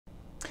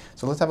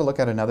So let's have a look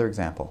at another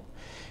example.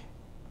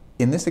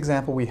 In this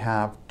example, we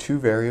have two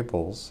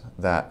variables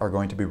that are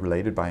going to be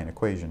related by an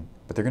equation,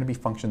 but they're going to be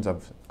functions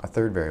of a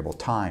third variable,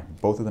 time.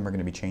 Both of them are going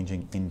to be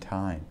changing in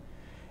time.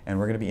 And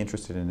we're going to be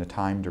interested in the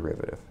time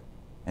derivative.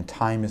 And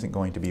time isn't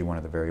going to be one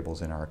of the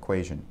variables in our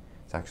equation.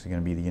 It's actually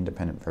going to be the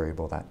independent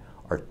variable that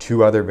our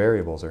two other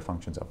variables are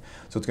functions of.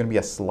 So it's going to be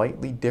a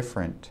slightly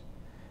different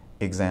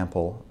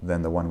example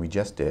than the one we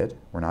just did.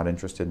 We're not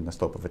interested in the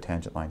slope of a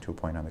tangent line to a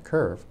point on the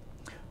curve.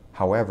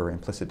 However,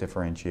 implicit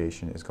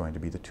differentiation is going to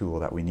be the tool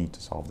that we need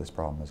to solve this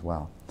problem as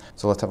well.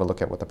 So let's have a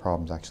look at what the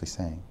problem is actually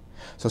saying.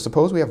 So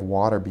suppose we have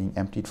water being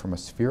emptied from a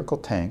spherical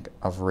tank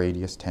of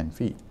radius 10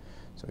 feet.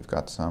 So we've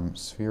got some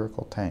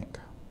spherical tank.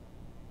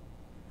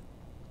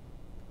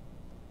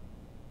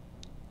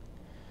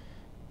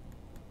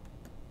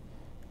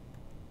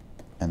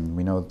 And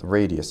we know the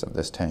radius of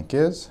this tank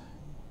is,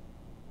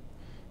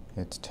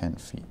 it's 10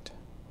 feet.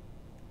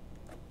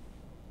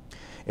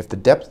 If the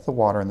depth of the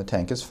water in the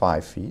tank is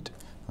 5 feet,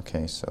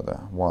 okay, so the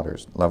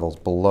water's level's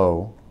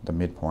below the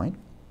midpoint,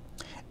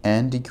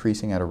 and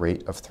decreasing at a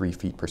rate of 3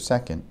 feet per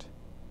second,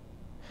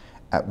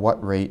 at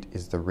what rate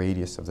is the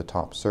radius of the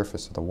top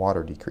surface of the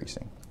water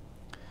decreasing?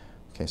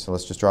 Okay, so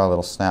let's just draw a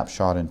little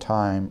snapshot in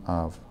time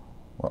of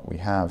what we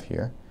have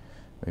here.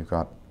 We've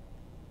got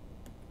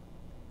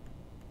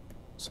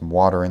some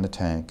water in the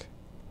tank,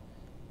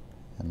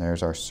 and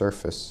there's our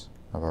surface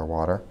of our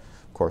water.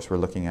 Of course, we're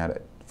looking at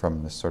it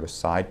from this sort of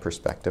side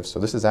perspective. So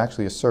this is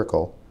actually a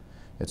circle.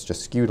 It's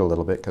just skewed a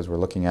little bit because we're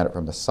looking at it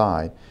from the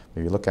side.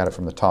 If you look at it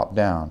from the top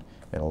down,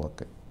 it'll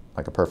look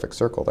like a perfect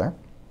circle there.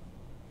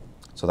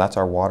 So that's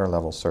our water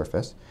level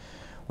surface.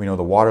 We know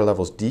the water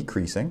level is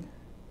decreasing,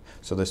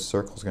 so this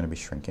circle is going to be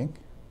shrinking.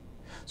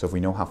 So if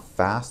we know how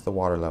fast the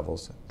water level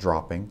is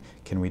dropping,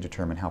 can we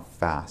determine how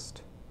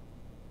fast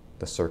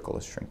the circle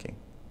is shrinking?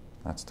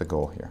 That's the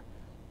goal here.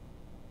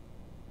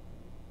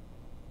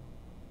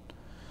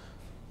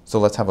 So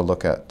let's have a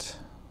look at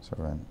sort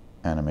of an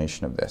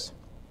animation of this.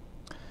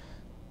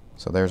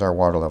 So there's our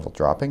water level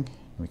dropping.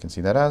 We can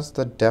see that as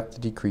the depth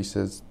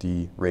decreases,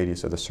 the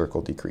radius of the circle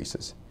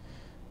decreases.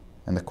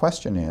 And the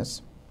question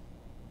is,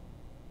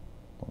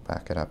 we'll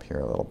back it up here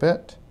a little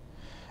bit.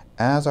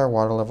 As our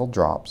water level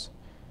drops,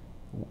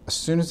 as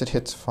soon as it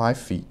hits 5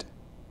 feet,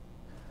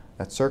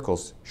 that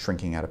circle's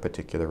shrinking at a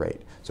particular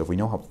rate. So if we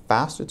know how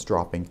fast it's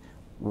dropping,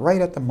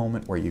 right at the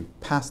moment where you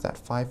pass that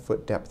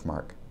 5-foot depth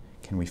mark,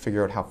 can we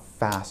figure out how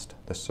fast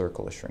the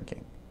circle is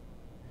shrinking?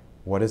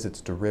 What is its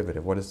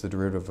derivative? What is the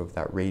derivative of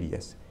that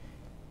radius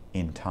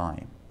in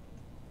time?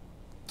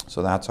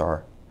 So that's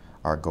our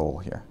goal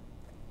here.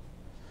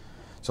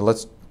 So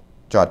let's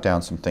jot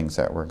down some things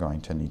that we're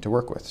going to need to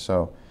work with.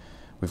 So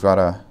we've got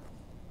a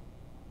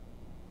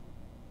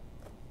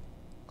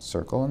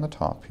circle in the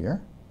top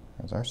here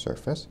as our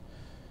surface.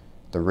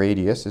 The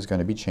radius is going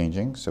to be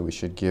changing, so we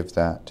should give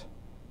that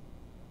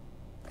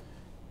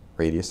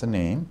radius a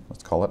name.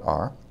 Let's call it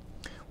r.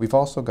 We've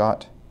also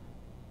got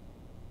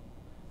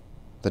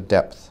the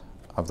depth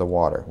of the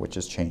water, which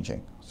is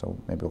changing. So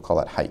maybe we'll call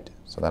that height.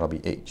 So that'll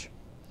be h.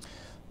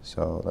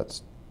 So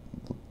let's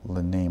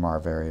name our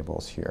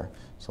variables here.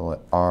 So let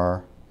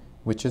r,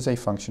 which is a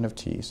function of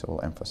t, so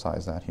we'll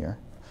emphasize that here.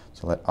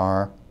 So let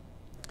r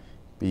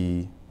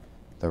be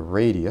the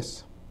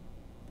radius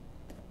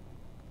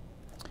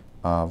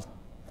of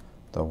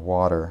the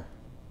water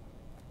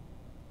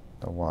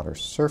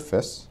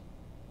surface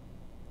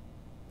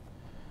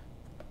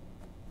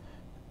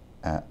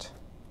at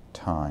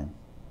time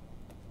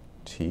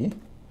t.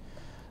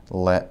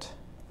 Let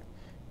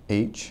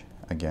h,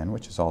 again,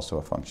 which is also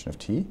a function of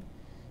t,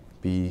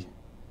 be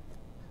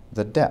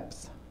the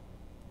depth.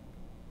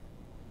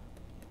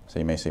 So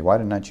you may say, why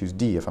didn't I choose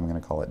d if I'm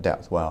going to call it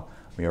depth? Well,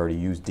 we already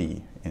used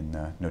d in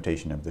the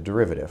notation of the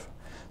derivative,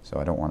 so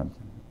I don't want to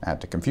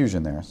add to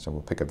confusion there, so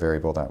we'll pick a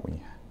variable that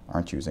we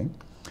aren't using.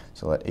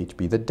 So let h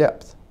be the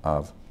depth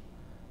of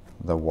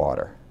the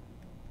water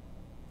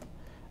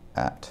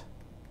at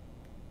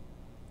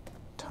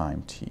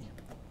time t.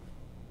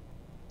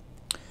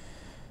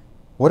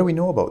 What do we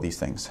know about these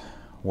things?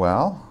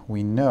 Well,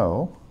 we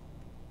know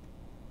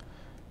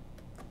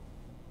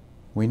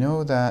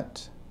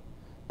that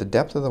the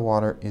depth of the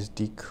water is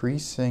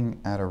decreasing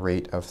at a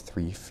rate of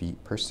 3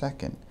 feet per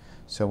second.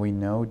 So we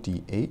know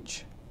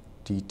dh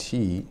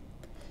dt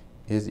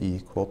is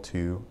equal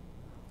to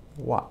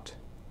what?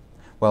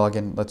 Well,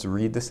 again, let's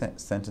read the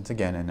sentence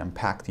again and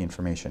unpack the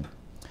information.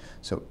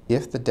 So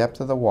if the depth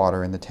of the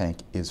water in the tank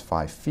is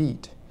 5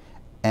 feet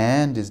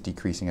and is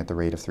decreasing at the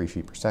rate of 3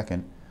 feet per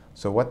second,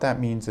 so what that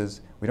means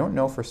is we don't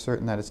know for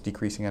certain that it's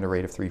decreasing at a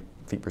rate of 3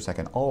 feet per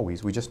second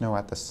always. We just know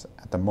at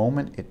the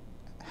moment it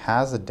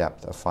has a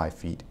depth of 5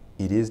 feet,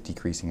 it is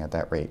decreasing at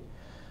that rate.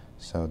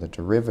 So the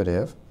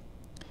derivative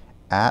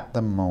at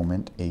the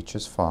moment h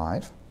is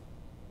 5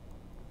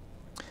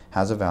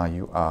 has a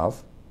value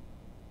of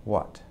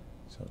what?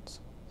 So it's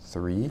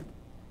 3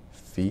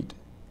 feet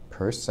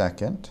per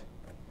second.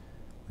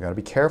 We've got to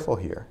be careful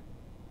here.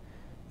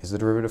 Is the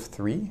derivative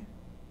 3?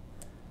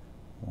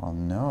 Well,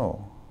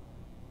 no.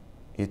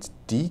 It's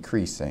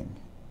decreasing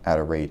at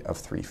a rate of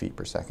 3 feet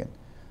per second.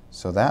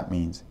 So that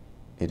means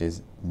it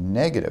is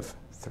negative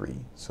 3.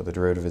 So the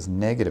derivative is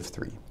negative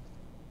 3.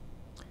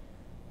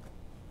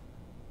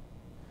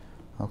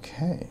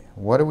 Okay,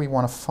 what do we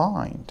want to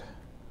find?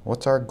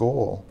 What's our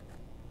goal?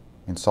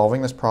 In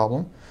solving this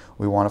problem,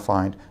 we want to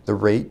find the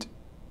rate,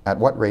 at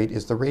what rate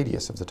is the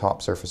radius of the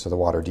top surface of the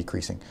water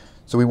decreasing.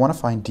 So we want to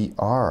find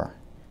dr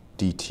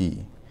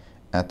dt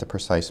at the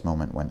precise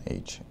moment when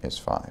h is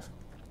 5.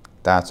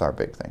 That's our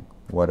big thing.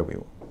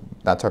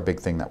 That's our big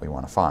thing that we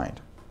want to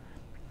find.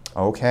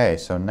 Okay,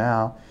 so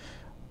now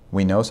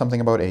we know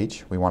something about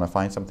h. We want to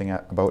find something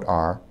about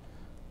r.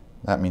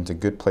 That means a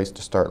good place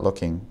to start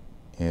looking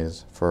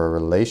is for a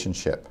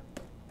relationship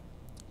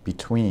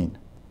between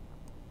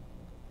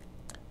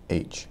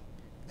h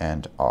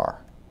and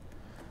r.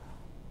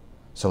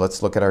 So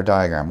let's look at our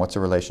diagram. What's a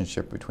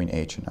relationship between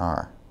h and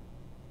r?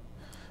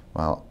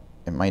 Well,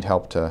 it might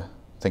help to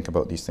think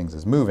about these things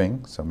as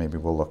moving, so maybe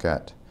we'll look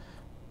at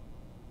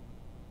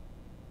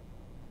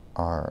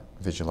our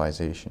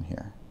visualization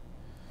here.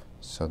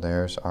 So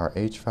there's our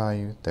h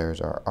value,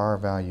 there's our r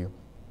value.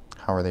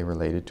 How are they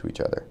related to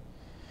each other?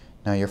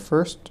 Now your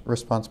first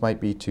response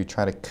might be to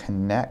try to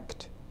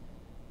connect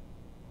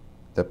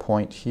the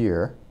point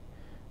here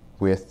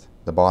with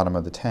the bottom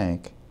of the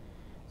tank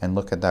and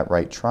look at that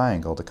right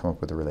triangle to come up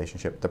with a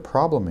relationship. The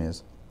problem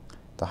is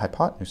the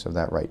hypotenuse of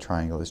that right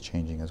triangle is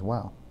changing as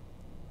well.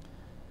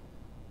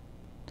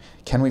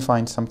 Can we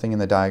find something in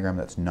the diagram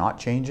that's not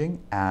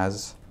changing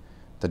as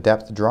the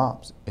depth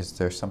drops? Is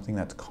there something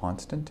that's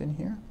constant in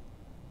here?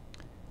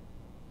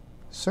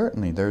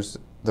 Certainly, there's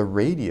the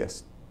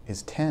radius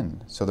is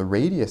 10, so the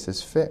radius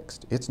is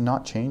fixed. It's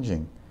not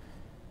changing.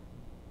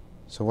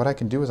 So what I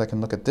can do is I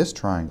can look at this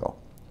triangle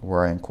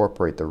where I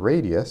incorporate the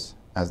radius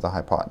as the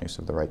hypotenuse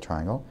of the right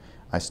triangle.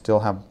 I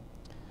still have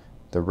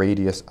the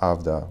radius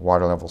of the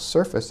water level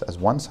surface as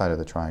one side of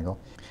the triangle,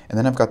 and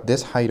then I've got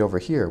this height over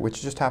here,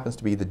 which just happens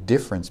to be the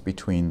difference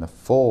between the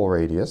full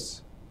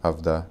radius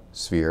of the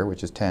sphere,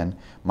 which is 10,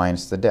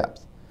 minus the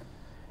depth.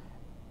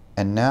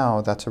 And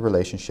now that's a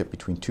relationship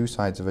between two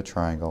sides of a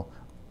triangle,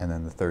 and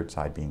then the third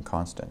side being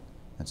constant.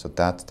 And so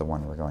that's the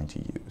one we're going to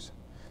use.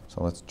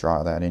 So let's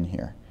draw that in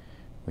here.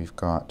 We've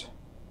got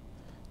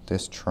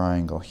this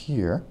triangle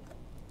here,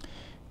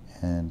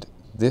 and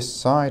this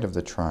side of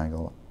the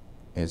triangle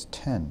is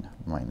 10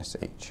 minus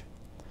h.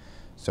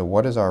 So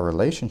what is our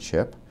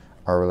relationship?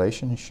 Our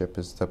relationship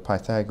is the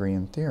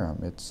Pythagorean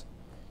theorem. It's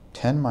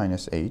 10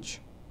 minus h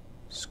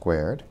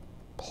squared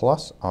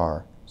plus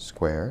r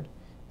squared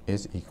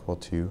is equal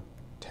to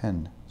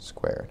 10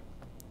 squared.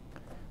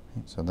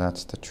 Right, so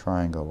that's the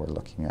triangle we're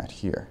looking at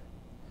here.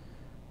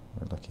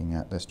 We're looking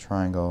at this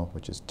triangle,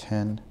 which is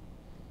 10,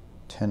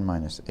 10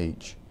 minus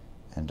h,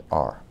 and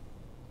r.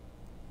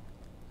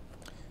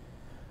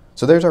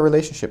 So there's our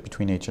relationship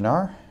between h and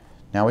r.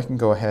 Now we can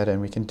go ahead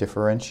and we can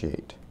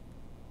differentiate.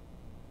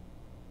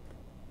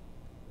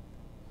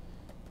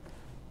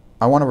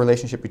 I want a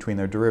relationship between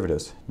their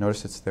derivatives.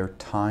 Notice it's their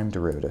time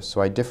derivatives.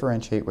 So I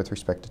differentiate with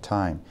respect to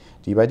time.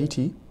 D by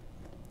dt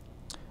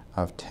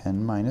of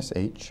 10 minus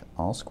h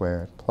all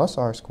squared plus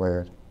r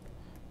squared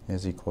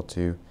is equal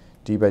to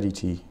d by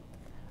dt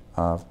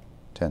of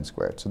 10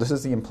 squared. So this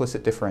is the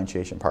implicit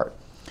differentiation part.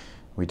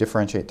 We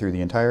differentiate through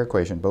the entire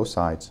equation, both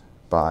sides,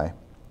 by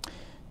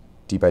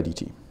d by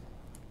dt.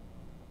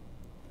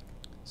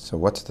 So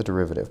what's the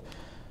derivative?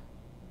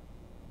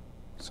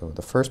 So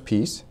the first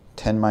piece,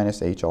 10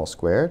 minus h all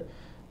squared,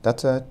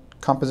 that's a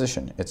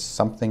composition. It's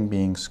something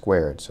being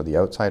squared. So the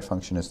outside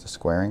function is the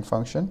squaring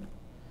function,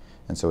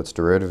 and so its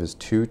derivative is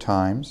 2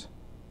 times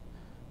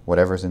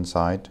whatever's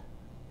inside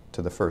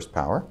to the first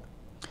power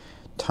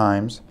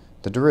times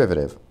the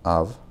derivative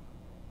of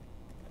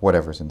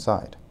whatever's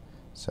inside.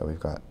 So we've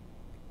got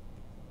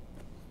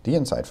the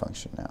inside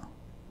function now,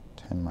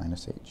 10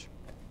 minus h,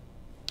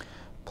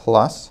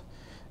 plus,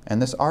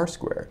 and this r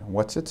squared,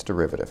 what's its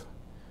derivative?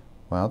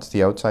 Well, it's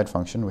the outside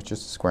function, which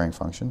is the squaring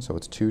function, so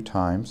it's 2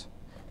 times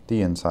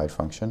the inside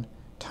function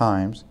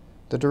times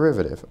the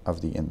derivative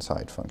of the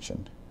inside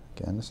function.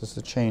 Again, this is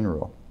the chain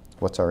rule.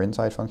 What's our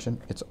inside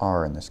function? It's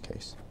r in this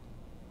case.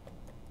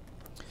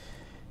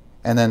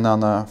 And then on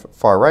the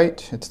far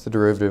right, it's the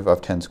derivative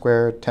of 10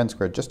 squared. 10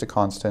 squared, just a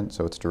constant,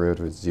 so its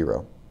derivative is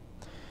 0.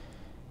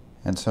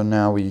 And so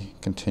now we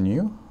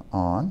continue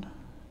on.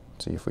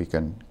 See if we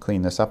can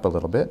clean this up a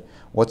little bit.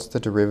 What's the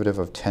derivative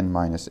of 10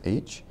 minus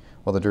h?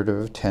 Well, the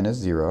derivative of 10 is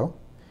 0,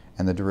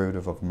 and the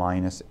derivative of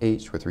minus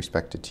h with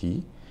respect to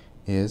t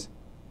is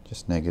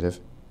just negative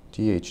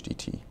dh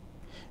dt.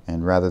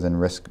 And rather than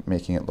risk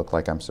making it look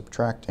like I'm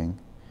subtracting,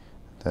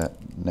 that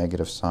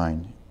negative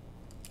sign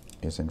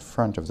is in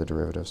front of the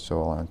derivative,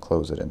 so I'll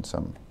enclose it in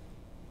some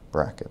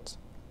brackets.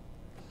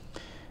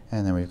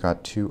 And then we've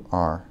got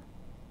 2r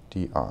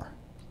dr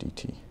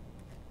dt,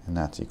 and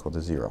that's equal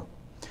to 0.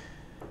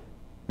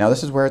 Now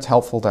this is where it's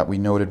helpful that we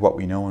noted what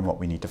we know and what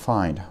we need to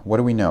find. What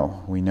do we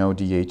know? We know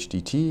dh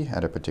dt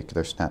at a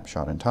particular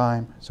snapshot in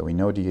time, so we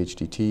know dh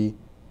dt,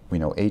 we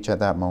know h at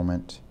that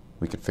moment,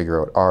 we could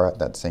figure out r at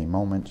that same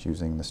moment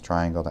using this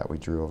triangle that we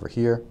drew over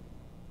here.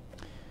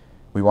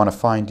 We want to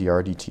find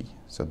dr dt.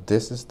 So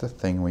this is the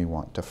thing we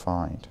want to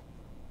find.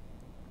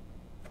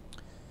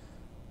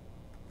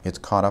 It's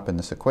caught up in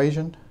this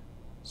equation,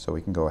 so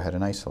we can go ahead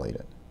and isolate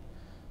it.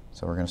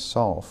 So we're going to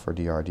solve for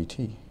dr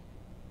dt.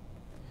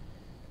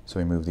 So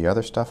we move the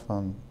other stuff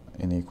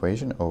in the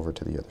equation over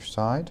to the other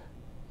side.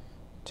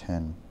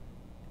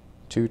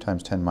 2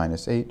 times 10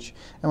 minus h.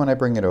 And when I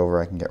bring it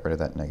over, I can get rid of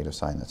that negative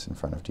sign that's in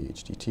front of dh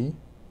dt.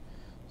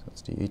 So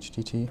it's dh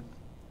dt.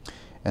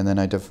 And then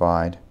I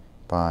divide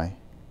by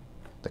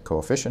the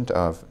coefficient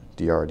of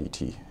dr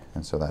dt.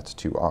 And so that's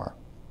 2r.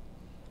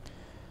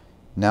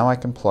 Now I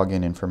can plug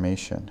in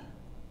information.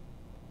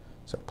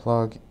 So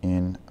plug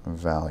in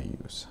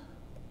values.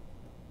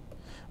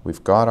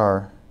 We've got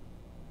our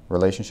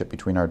relationship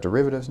between our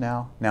derivatives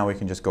now. Now we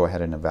can just go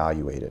ahead and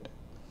evaluate it.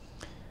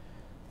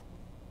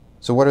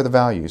 So what are the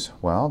values?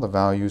 Well, the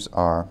values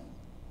are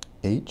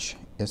h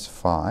is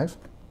 5.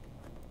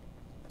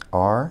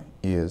 R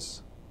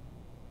is,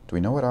 do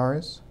we know what R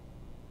is?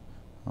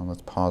 Well,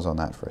 let's pause on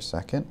that for a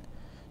second.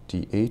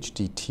 dh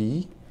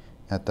dt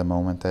at the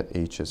moment that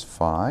h is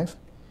 5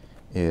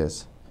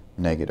 is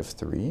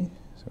 -3,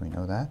 so we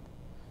know that.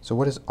 So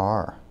what is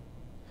R?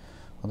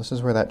 Well, this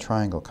is where that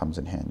triangle comes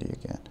in handy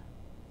again.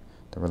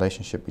 The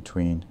relationship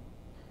between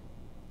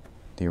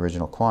the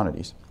original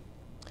quantities.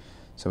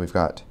 So we've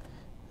got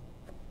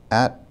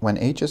when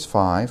h is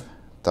 5,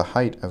 the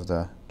height of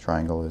the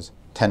triangle is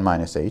 10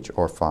 minus h,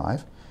 or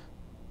 5.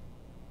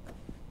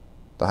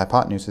 The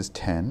hypotenuse is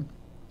 10.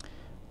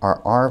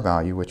 Our r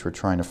value, which we're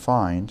trying to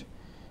find,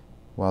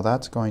 well,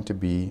 that's going to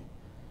be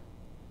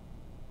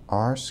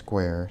r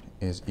squared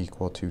is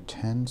equal to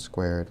 10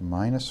 squared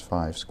minus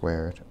 5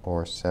 squared,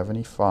 or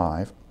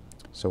 75.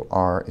 So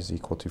r is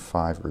equal to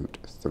 5 root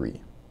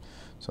 3.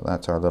 So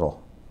that's our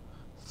little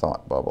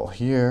thought bubble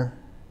here.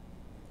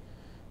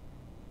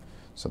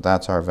 So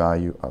that's our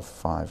value of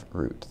 5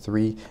 root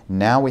 3.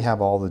 Now we have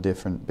all the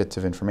different bits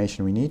of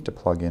information we need to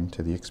plug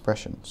into the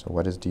expression. So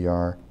what is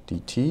dr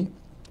dt?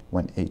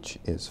 When h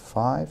is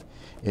 5,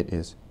 it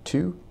is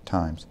 2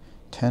 times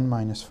 10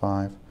 minus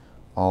 5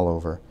 all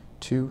over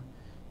 2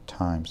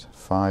 times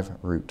 5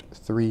 root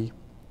 3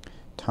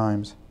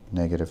 times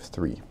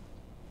 -3.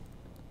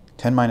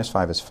 10 minus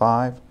 5 is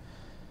 5.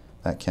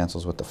 That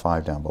cancels with the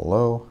 5 down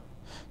below.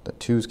 The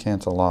 2's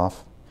cancel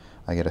off.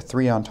 I get a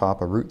 3 on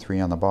top, a root 3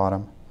 on the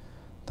bottom.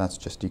 That's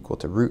just equal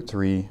to root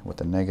 3 with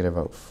the negative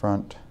out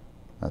front.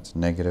 That's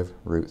negative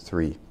root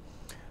 3.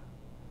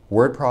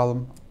 Word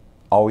problem,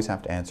 always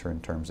have to answer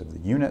in terms of the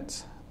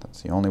units.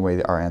 That's the only way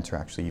that our answer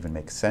actually even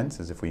makes sense,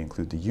 is if we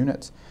include the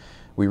units.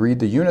 We read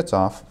the units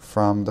off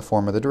from the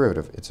form of the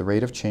derivative. It's a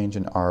rate of change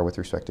in r with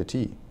respect to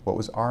t. What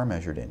was r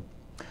measured in?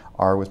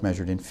 R was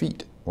measured in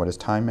feet. What is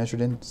time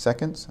measured in?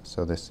 Seconds.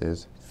 So this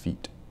is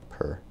feet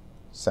per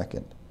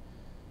second.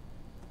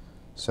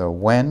 So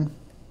when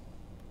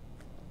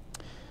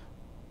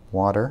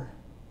water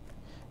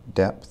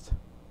depth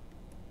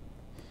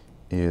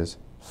is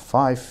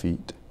 5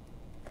 feet,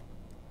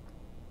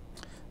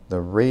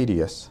 the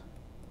radius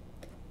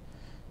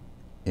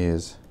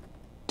is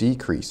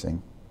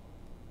decreasing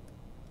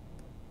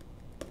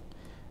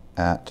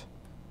at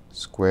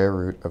square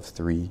root of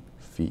 3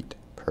 feet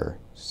per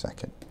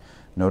second.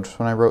 Notice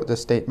when I wrote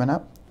this statement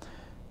up,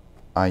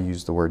 I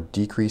used the word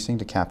decreasing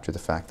to capture the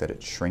fact that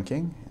it's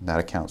shrinking, and that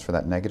accounts for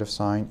that negative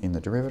sign in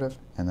the derivative,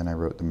 and then I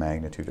wrote the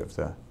magnitude of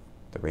the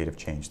rate of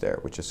change there,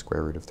 which is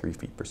square root of 3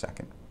 feet per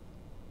second.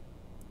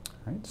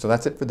 All right, so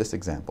that's it for this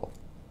example.